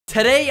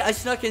Today, I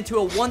snuck into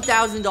a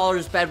 $1,000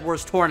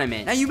 Bedwars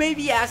tournament. Now, you may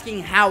be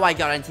asking how I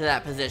got into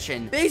that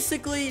position.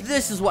 Basically,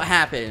 this is what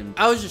happened.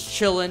 I was just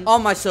chilling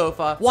on my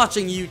sofa,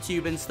 watching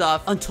YouTube and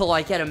stuff, until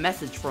I get a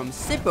message from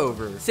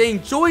Sipover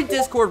saying, join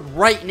Discord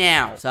right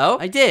now. So,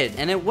 I did,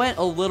 and it went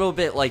a little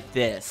bit like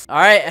this. All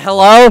right,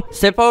 hello?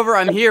 Sipover,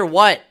 I'm here.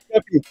 What?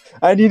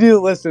 I need you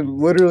to listen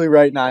literally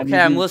right now. Okay,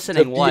 I'm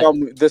listening. What?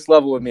 On this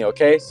level with me,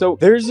 okay? So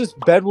there's this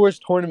Bedwars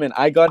tournament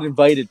I got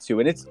invited to,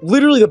 and it's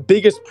literally the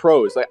biggest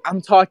pros. Like,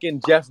 I'm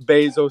talking Jeff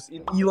Bezos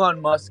and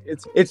Elon Musk.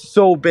 It's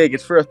so big.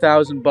 It's for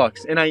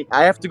 $1,000, and I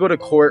have to go to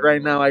court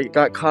right now. I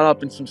got caught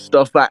up in some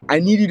stuff, but I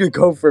need you to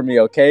go for me,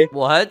 okay?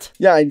 What?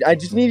 Yeah, I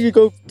just need you to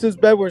go to this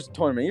Bedwars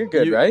tournament. You're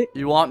good, right?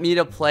 You want me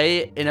to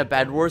play in a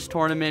Bedwars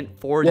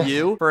tournament for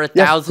you for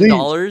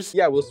 $1,000?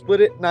 Yeah, we'll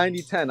split it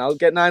 90-10. I'll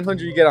get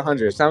 900, you get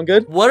 100. Sound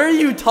good? What are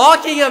you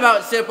talking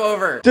about,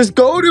 Sipover? Just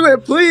go to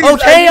it, please.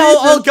 Okay,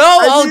 I'll go.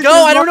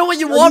 I don't know what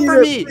you want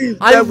from me.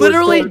 I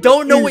literally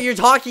don't know what you're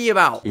talking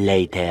about.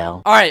 Later.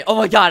 All right. Oh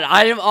my God.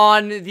 I am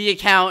on the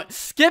account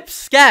Skip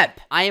Skep.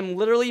 I am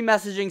literally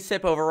messaging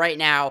Sipover right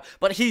now,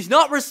 but he's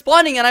not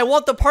responding, and I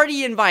want the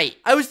party invite.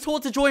 I was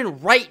told to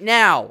join right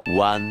now.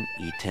 One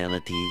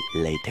eternity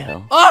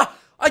later. Ah!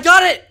 I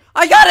got it!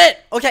 I got it!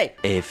 Okay.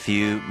 A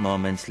few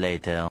moments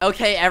later.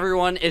 Okay,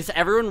 everyone. Is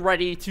everyone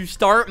ready to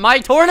start my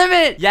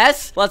tournament?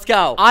 Yes? Let's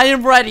go. I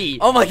am ready.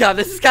 Oh my God,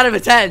 this is kind of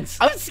intense.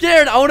 I'm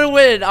scared. I want to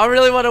win. I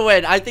really want to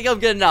win. I think I'm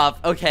good enough.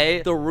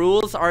 Okay, the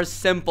rules are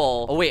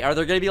simple. Oh wait, are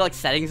there going to be like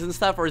settings and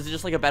stuff, or is it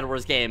just like a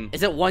Bedwars game?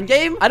 Is it one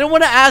game? I don't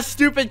want to ask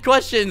stupid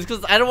questions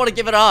because I don't want to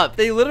give it up.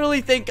 They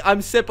literally think I'm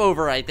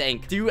Sipover, I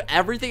think. Do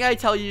everything I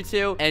tell you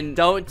to and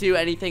don't do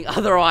anything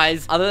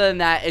otherwise. Other than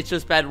that, it's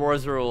just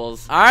Bedwars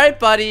rules. All right,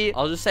 buddy.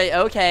 I'll just say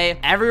okay.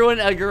 Everyone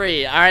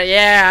agree. All right,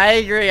 yeah, I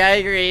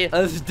agree.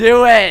 Let's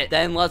do it.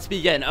 Then let's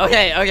begin.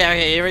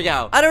 Okay, here we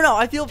go. I don't know.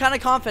 I feel kind of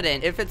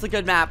confident. If it's a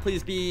good map,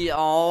 please be...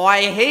 Oh,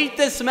 I hate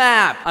this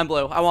map. I'm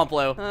blue. I want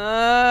blue.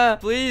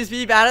 Please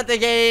be bad at the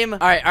game. All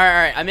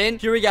right. I'm in.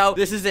 Here we go.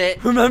 This is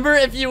it. Remember,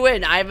 if you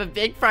win, I have a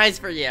big prize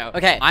for you.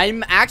 Okay,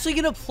 I'm actually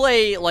gonna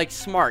play like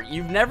smart.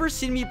 You've never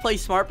seen me play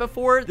smart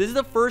before. This is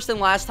the first and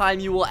last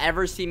time you will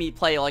ever see me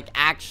play like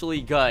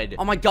actually good.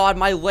 Oh my God,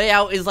 my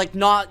layout is like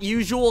not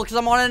usual because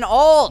I'm on an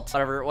alt.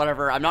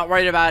 Whatever. I'm not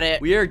worried about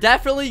it. We are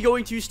definitely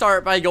going to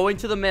start by going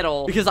to the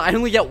middle because I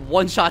only get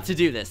one shot to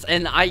do this,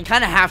 and I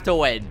kind of have to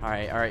win. All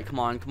right. Come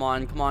on.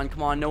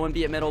 No one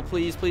be at middle,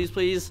 please.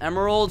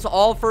 Emeralds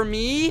all for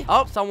me.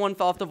 Oh, someone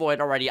fell off the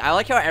void already. I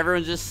like how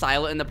everyone's just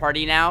silent in the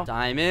party now.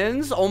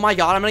 Diamonds. Oh my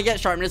God, I'm gonna get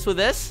sharpness with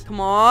this. Come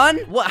on.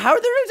 What? How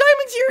are there no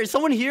diamonds here? Is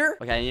someone here?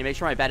 Okay, I need to make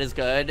sure my bed is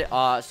good.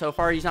 So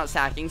far he's not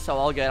stacking, so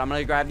all good. I'm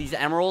gonna grab these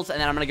emeralds, and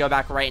then I'm gonna go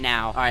back right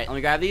now. All right, let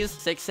me grab these.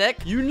 Sick.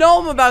 You know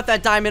I'm about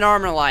that diamond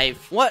armor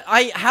life. What?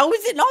 How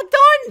is it not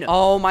done?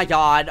 Oh my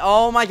God.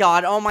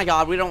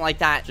 We don't like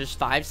that. Just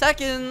 5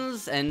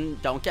 seconds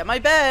and don't get my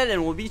bed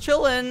and we'll be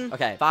chilling.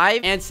 Okay,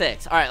 5 and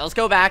 6. All right, let's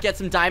go back, get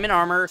some diamond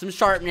armor, some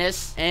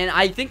sharpness, and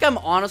I think I'm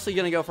honestly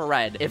gonna go for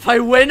red. If I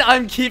win,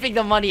 I'm keeping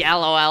the money,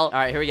 LOL. All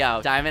right, here we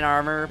go. Diamond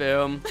armor,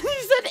 boom. He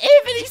said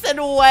if and he said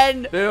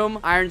when. Boom.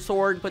 Iron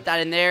sword, put that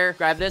in there.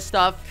 Grab this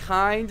stuff.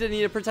 Kinda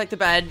need to protect the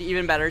bed,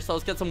 even better. So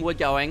let's get some wood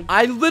going.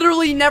 I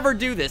literally never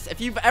do this. If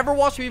you've ever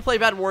watched me play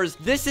Bedwars,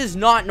 this is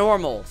not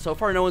normal. So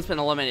far, no one's been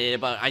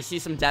eliminated, but I see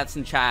some deaths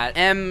in chat.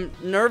 Am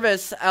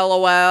nervous,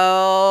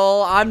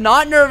 LOL. I'm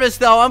not nervous,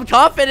 though. I'm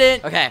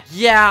confident. Okay.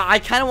 Yeah, I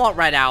kind of want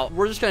red out.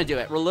 We're just going to do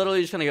it. We're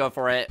literally just going to go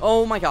for it.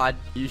 Oh, my God.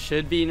 You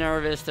should be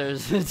nervous.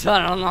 There's a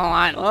ton on the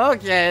line.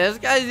 Okay, this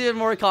guy's even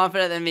more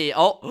confident than me.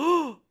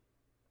 Oh.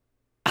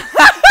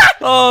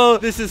 Oh,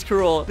 this is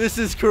cruel. This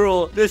is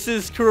so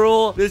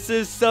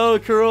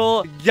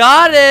cruel.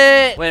 Got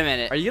it. Wait a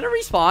minute. Are you going to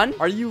respawn?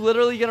 Are you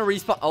literally going to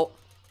respawn? Oh.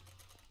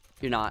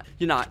 You're not.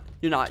 Get out.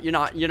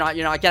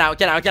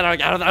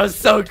 That was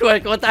so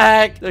quick. What the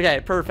heck? Okay,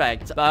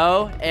 perfect.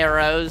 Bow,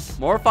 arrows,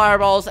 more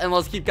fireballs, and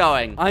let's keep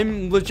going.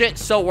 I'm legit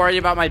so worried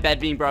about my bed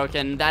being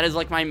broken. That is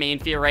like my main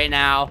fear right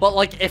now. But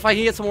like, if I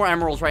can get some more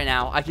emeralds right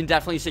now, I can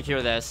definitely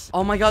secure this.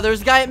 Oh my God,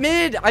 there's a guy at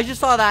mid. I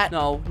just saw that.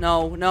 No.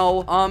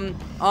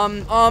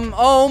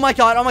 Oh my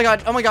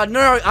God.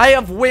 No. I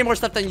have way more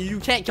stuff than you.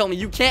 You can't kill me.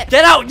 You can't.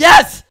 Get out.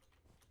 Yes.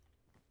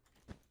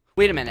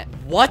 Wait a minute.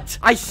 What?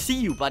 I see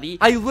you, buddy.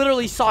 I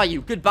literally saw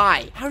you.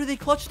 Goodbye. How did they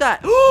clutch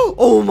that?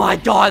 Oh my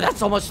God, that's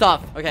so much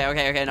stuff.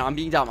 Okay. No, I'm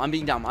being dumb. I'm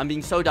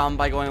being so dumb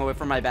by going away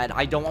from my bed.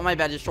 I don't want my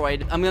bed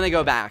destroyed. I'm gonna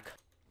go back.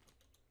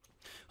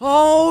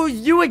 Oh,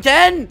 you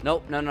again?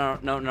 Nope. No.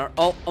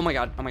 Oh my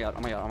God. No,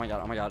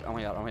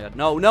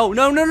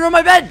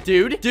 my bed.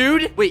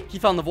 Dude. Wait, he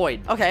fell in the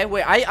void. Okay,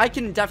 wait, I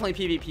can definitely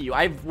PvP you.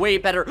 I have way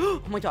better.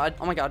 Oh my God.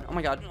 I'm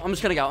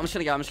just gonna go.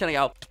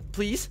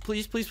 Please.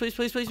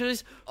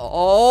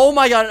 Oh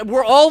my God.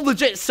 We're all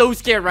legit so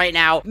scared right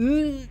now.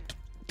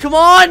 Come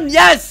on.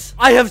 Yes.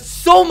 I have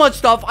so much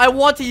stuff. I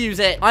want to use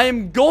it. I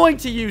am going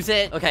to use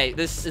it. Okay,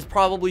 this is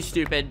probably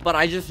stupid, but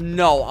I just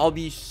know I'll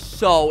be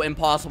so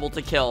impossible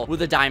to kill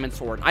with a diamond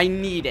sword. I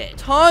need it.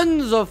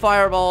 Tons of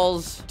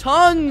fireballs.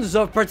 Tons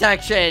of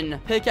protection.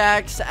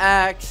 Pickaxe,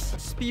 axe,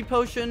 speed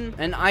potion.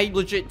 And I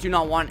legit do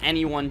not want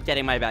anyone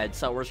getting my bed,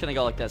 so we're just gonna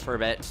go like this for a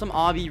bit. Some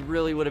obby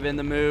really would have been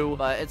the moo,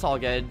 but it's all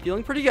good.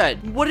 Feeling pretty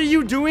good. What are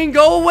you doing?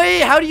 Go away.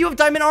 How do you have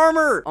diamond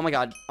armor? Oh my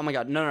god. Oh my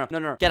god. No.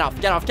 Get off.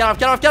 Get off. Get off.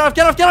 Get off. Get off.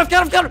 Get off. Get off.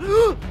 Get off. Get off.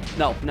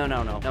 No. No.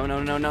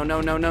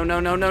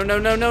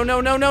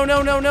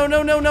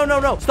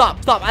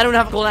 Stop. I don't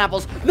have golden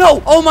apples.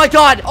 No. Oh my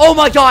god. Oh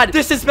my god.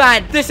 This is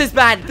bad. This is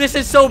bad. This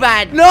is so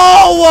bad.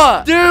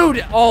 No.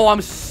 Dude. Oh,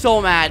 I'm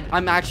so mad.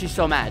 I'm actually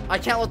so mad. I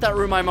can't let that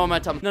ruin my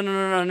momentum. No.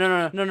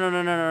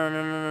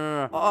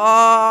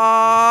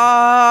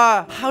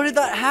 How did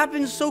that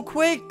happen so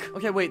quick?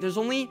 Okay, wait. There's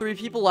only 3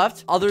 people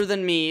left other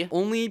than me.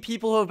 Only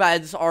people who have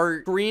beds are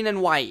green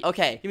and white.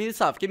 Okay, give me the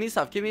stuff. Give me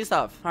the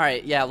stuff. All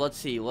right, yeah, let's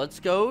see. Let's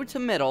go to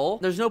middle.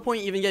 There's no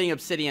point even getting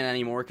obsidian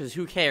anymore because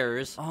who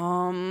cares?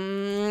 Why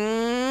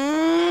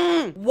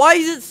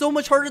is it so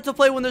much harder to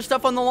play when there's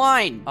stuff on the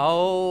line?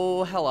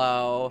 Oh,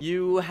 hello.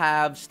 You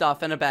have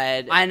stuff in a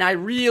bed, and I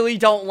really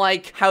don't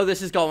like how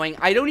this is going.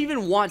 I don't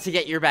even want to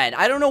get your bed.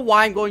 I don't know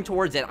why I'm going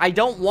towards it. I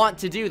don't want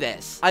to do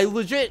this. I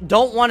legit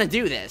don't want to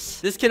do this.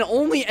 This can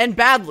only end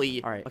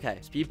badly. All right, okay.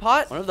 Speed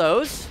pot, one of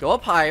those. Go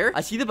up higher.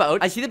 I see the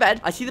boat. I see the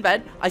bed. I see the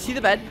bed. I see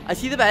the bed. I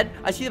see the bed.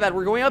 I see the bed.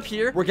 We're going up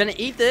here. We're gonna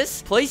eat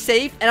this. Play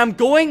safe, and I'm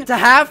going to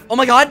have... Oh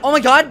my god. Oh my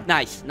god.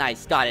 Nice.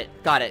 Got it.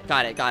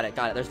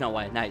 There's no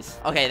way. Nice.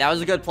 Okay, that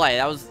was a good play.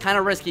 That was kind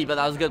of risky, but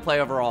that was a good play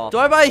overall. Do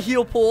I buy a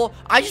heal pool?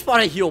 I just bought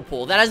a heal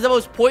pool. That is the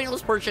most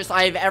pointless purchase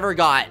I've ever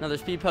got. Another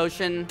speed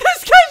potion.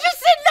 This guy just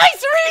said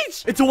nice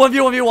reach. It's a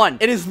 1v1v1.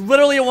 It is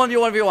literally a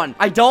 1v1v1.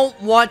 I don't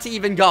want to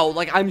even go.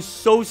 Like, I'm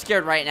so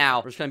scared right now.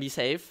 We're just gonna be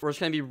safe. We're just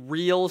gonna be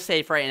real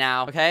safe right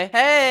now. Okay.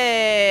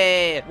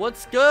 Hey,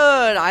 what's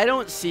good? I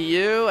don't see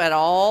you at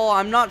all.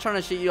 I'm not trying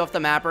to shoot you off the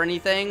map or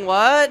anything.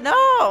 What?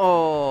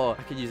 No.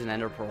 I could use an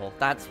ender pearl.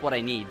 That's what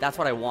I need. That's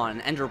what I want.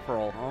 An ender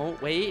pearl. Oh,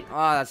 wait.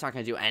 Oh, that's not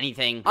gonna do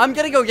anything. I'm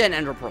gonna go get an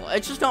ender pearl.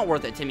 It's just not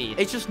worth it to me.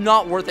 It's just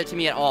not worth it to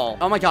me at all.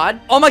 Oh my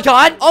god. Oh my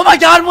god. Oh my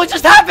god. What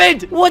just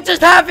happened? What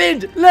just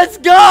happened? Let's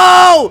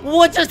go.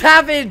 What just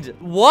happened?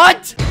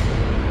 What?